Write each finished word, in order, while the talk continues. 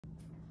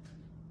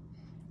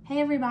Hey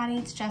everybody,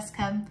 it's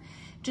Jessica.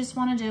 Just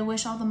wanted to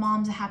wish all the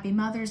moms a happy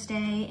Mother's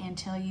Day and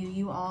tell you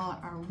you all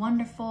are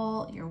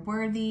wonderful, you're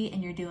worthy,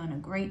 and you're doing a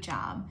great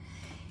job.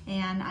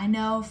 And I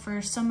know for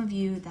some of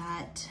you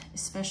that,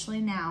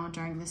 especially now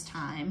during this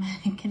time,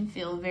 it can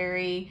feel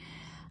very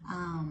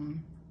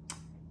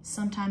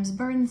sometimes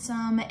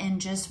burdensome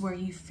and just where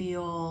you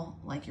feel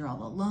like you're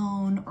all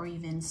alone or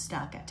even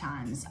stuck at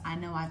times. I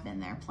know I've been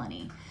there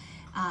plenty.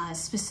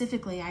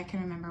 Specifically, I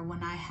can remember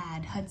when I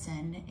had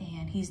Hudson,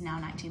 and he's now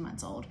 19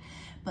 months old,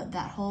 but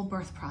that whole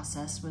birth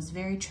process was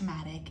very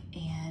traumatic.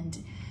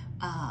 And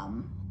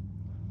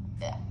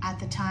at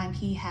the time,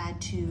 he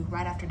had to,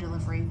 right after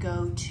delivery,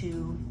 go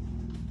to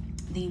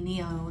the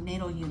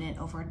neonatal unit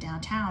over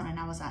downtown, and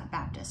I was at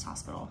Baptist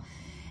Hospital,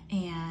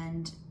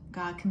 and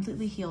God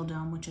completely healed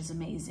him, which is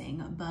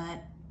amazing.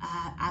 But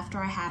after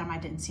I had him, I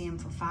didn't see him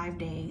for 5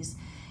 days,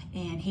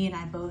 and he and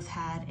I both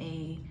had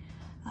a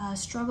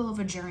struggle of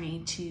a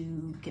journey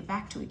to get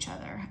back to each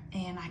other.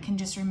 And I can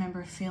just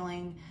remember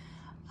feeling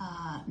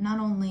not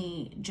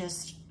only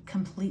just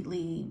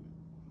completely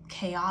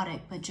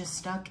chaotic, but just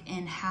stuck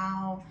in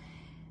how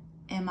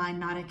am I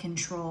not in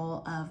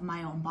control of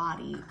my own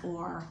body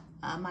or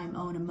my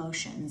own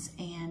emotions,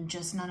 and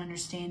just not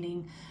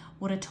understanding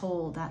what a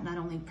toll that not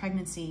only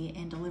pregnancy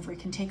and delivery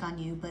can take on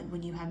you, but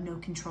when you have no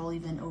control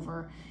even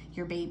over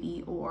your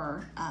baby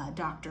or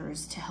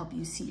doctors to help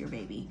you see your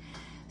baby.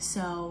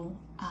 So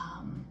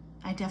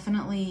I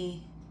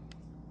definitely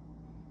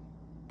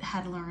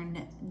had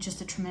learned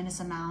just a tremendous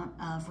amount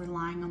of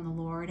relying on the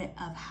Lord,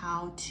 of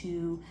how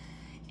to,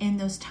 in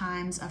those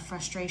times of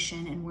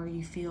frustration and where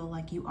you feel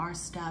like you are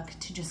stuck,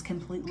 to just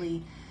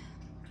completely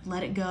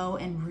let it go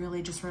and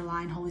really just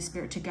rely on Holy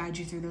Spirit to guide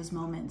you through those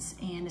moments.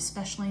 And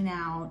especially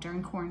now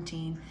during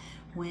quarantine,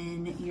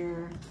 when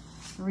you're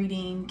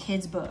reading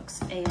kids'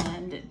 books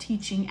and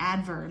teaching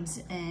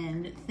adverbs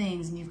and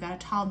things, and you've got a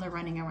toddler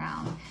running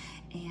around,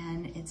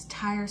 and it's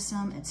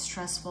tiresome, it's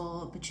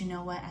stressful, but you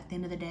know what? At the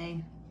end of the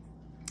day,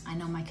 I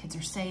know my kids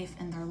are safe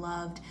and they're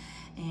loved,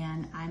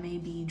 and I may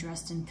be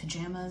dressed in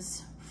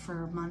pajamas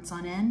for months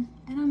on end,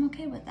 and I'm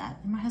okay with that.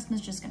 And my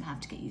husband's just gonna have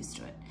to get used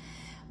to it.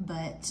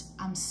 But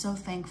I'm so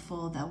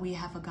thankful that we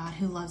have a God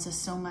who loves us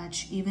so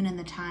much, even in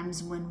the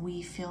times when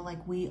we feel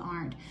like we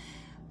aren't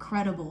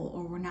credible,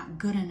 or we're not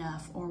good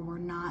enough, or we're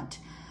not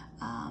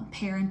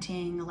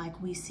parenting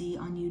like we see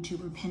on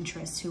YouTube or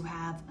Pinterest, who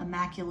have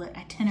immaculate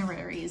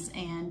itineraries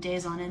and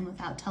days on end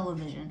without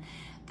television,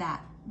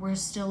 that we're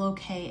still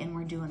okay and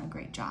we're doing a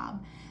great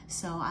job.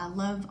 So I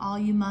love all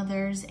you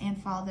mothers and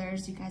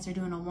fathers. You guys are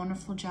doing a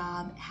wonderful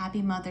job.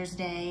 Happy Mother's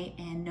Day,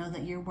 and know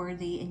that you're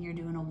worthy and you're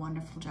doing a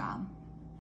wonderful job.